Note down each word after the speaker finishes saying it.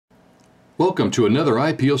Welcome to another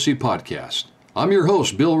IPOC podcast. I'm your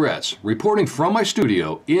host, Bill Retz, reporting from my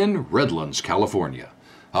studio in Redlands, California.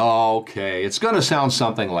 Okay, it's going to sound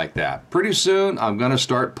something like that. Pretty soon, I'm going to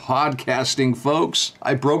start podcasting, folks.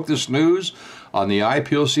 I broke this news on the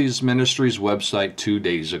IPOC's Ministries website 2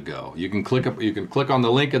 days ago. You can click on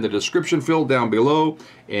the link in the description field down below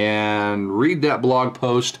and read that blog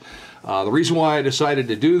post. The reason why I decided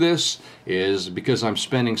to do this is because I'm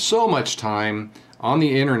spending so much time on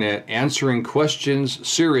the internet answering questions,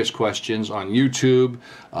 serious questions on YouTube,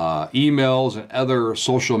 emails, and other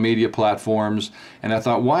social media platforms. And I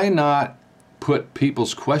thought, why not put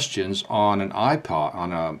people's questions on a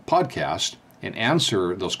podcast and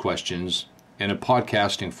answer those questions in a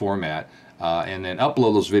podcasting format and then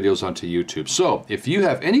upload those videos onto YouTube. So if you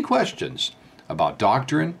have any questions about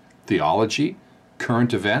doctrine, theology,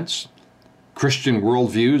 current events, Christian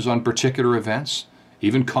worldviews on particular events,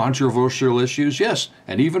 even controversial issues, yes,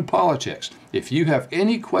 and even politics. If you have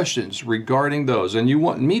any questions regarding those and you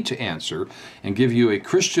want me to answer and give you a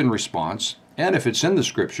Christian response, and if it's in the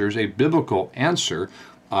scriptures, a biblical answer,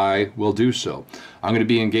 I will do so. I'm going to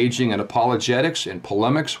be engaging in apologetics and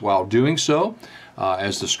polemics while doing so.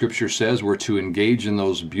 As the scripture says, we're to engage in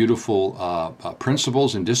those beautiful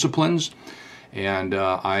principles and disciplines. And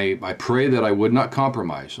I pray that I would not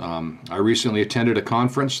compromise. I recently attended a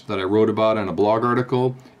conference that I wrote about in a blog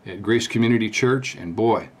article at Grace Community Church, and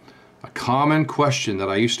boy, a common question that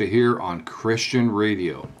I used to hear on Christian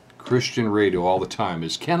radio all the time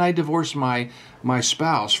is, can I divorce my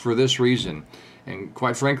spouse for this reason? And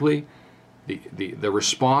quite frankly, the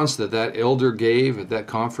response that elder gave at that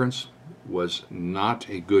conference was not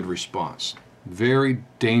a good response. Very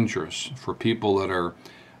dangerous for people that are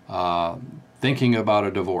thinking about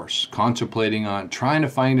a divorce, contemplating on trying to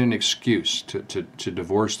find an excuse to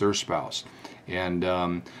divorce their spouse. And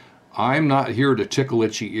I'm not here to tickle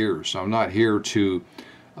itchy ears. I'm not here to,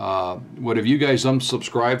 if you guys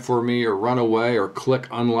unsubscribe for me or run away or click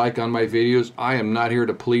unlike on my videos, I am not here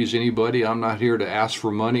to please anybody. I'm not here to ask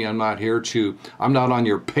for money. I'm not on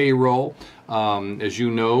your payroll. As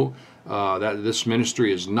you know, that this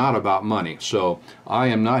ministry is not about money. So I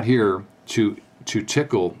am not here to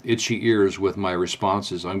tickle itchy ears with my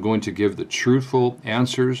responses. I'm going to give the truthful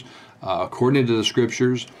answers according to the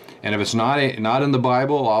scriptures. And if it's not in the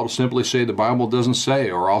Bible, I'll simply say the Bible doesn't say,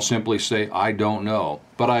 or I'll simply say I don't know.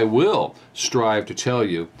 But I will strive to tell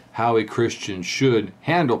you how a Christian should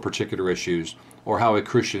handle particular issues, or how a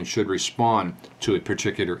Christian should respond to a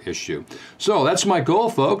particular issue. So that's my goal,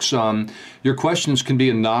 folks. Your questions can be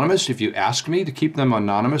anonymous. If you ask me to keep them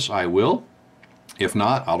anonymous, I will. If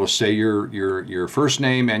not, I'll just say your first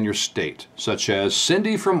name and your state, such as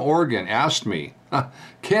Cindy from Oregon asked me,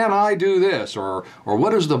 can I do this? Or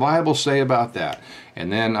what does the Bible say about that?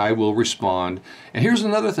 And then I will respond. And here's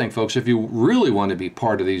another thing, folks. If you really want to be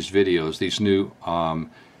part of these videos, these new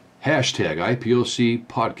hashtag IPOC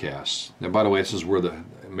podcasts. Now, by the way, this is where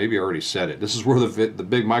maybe I already said it. This is where the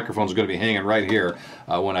big microphone is going to be hanging right here.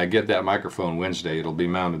 When I get that microphone Wednesday, it'll be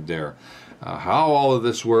mounted there. How all of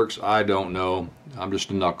this works, I don't know. I'm just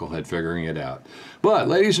a knucklehead figuring it out. But,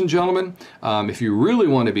 ladies and gentlemen, if you really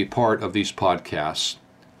want to be part of these podcasts,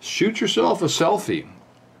 shoot yourself a selfie,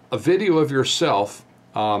 a video of yourself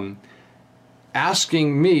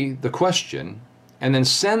asking me the question, and then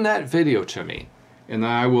send that video to me. And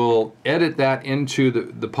I will edit that into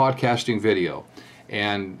the podcasting video.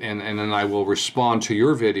 And then I will respond to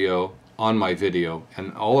your video on my video,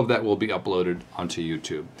 and all of that will be uploaded onto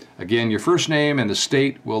YouTube. Again, your first name and the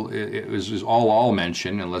state is all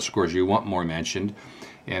mentioned, unless of course you want more mentioned.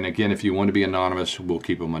 And again, if you want to be anonymous, we'll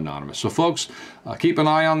keep them anonymous. So folks, keep an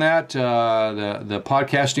eye on that. The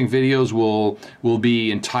podcasting videos will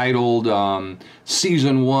be entitled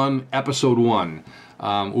Season 1, Episode 1.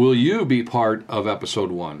 Will you be part of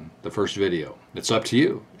Episode 1, the first video? It's up to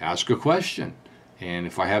you. Ask a question, and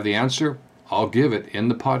if I have the answer, I'll give it in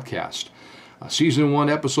the podcast. Season 1,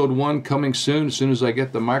 Episode 1 coming soon as I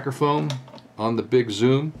get the microphone on the big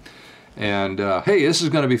Zoom. And hey, this is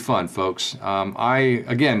going to be fun, folks.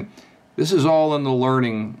 This is all in the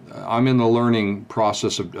learning. I'm in the learning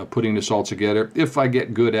process of putting this all together. If I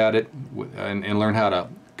get good at it and learn how to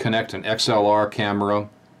connect an XLR camera,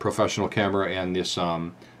 professional camera, and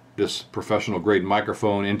this professional grade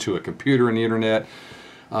microphone into a computer and the internet,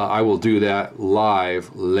 I will do that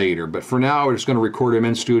live later. But for now, we're just going to record them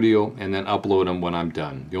in studio and then upload them when I'm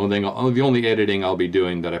done. The only editing I'll be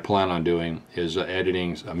doing that I plan on doing is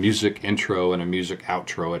editing a music intro and a music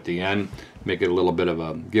outro at the end. Make it a little bit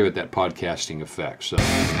of give it that podcasting effect. So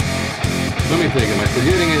let me think, am I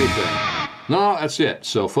forgetting anything? No, that's it.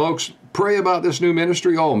 So folks, pray about this new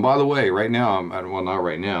ministry. Oh, and by the way, right now, well, not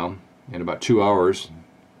right now, in about 2 hours.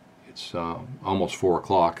 It's almost 4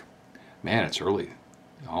 o'clock. Man, it's early.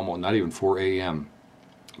 Almost not even 4 a.m.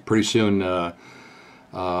 Pretty soon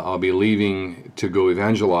I'll be leaving to go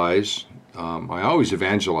evangelize. I always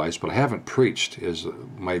evangelize, but I haven't preached. As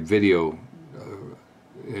my video,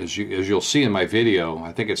 as you'll see in my video,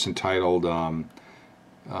 I think it's entitled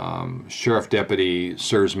Sheriff Deputy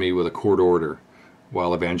Serves Me with a Court Order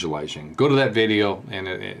While Evangelizing. Go to that video, and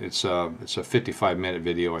it's a 55-minute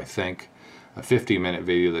video, I think, a 50-minute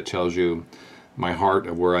video that tells you my heart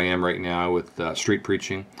of where I am right now with street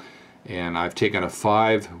preaching. And I've taken a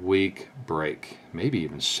 5-week break, maybe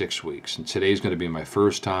even 6 weeks, and today's going to be my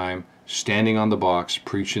first time standing on the box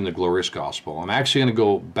preaching the glorious gospel. I'm actually going to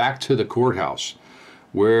go back to the courthouse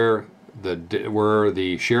where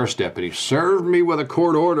the sheriff's deputy served me with a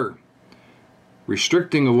court order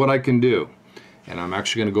restricting of what I can do. And I'm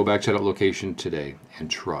actually going to go back to that location today and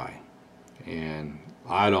try. And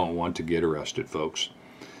I don't want to get arrested, folks.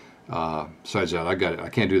 Besides that, I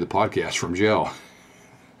can't do the podcast from jail.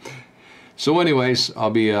 So anyways, I'll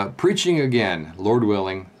be preaching again, Lord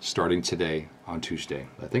willing, starting today on Tuesday.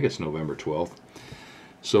 I think it's November 12th.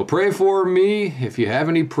 So pray for me. If you have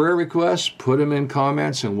any prayer requests, put them in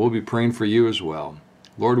comments and we'll be praying for you as well.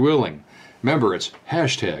 Lord willing. Remember, it's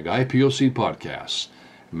hashtag IPOC Podcasts.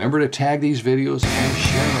 Remember to tag these videos and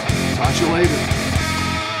share them. Talk to you later.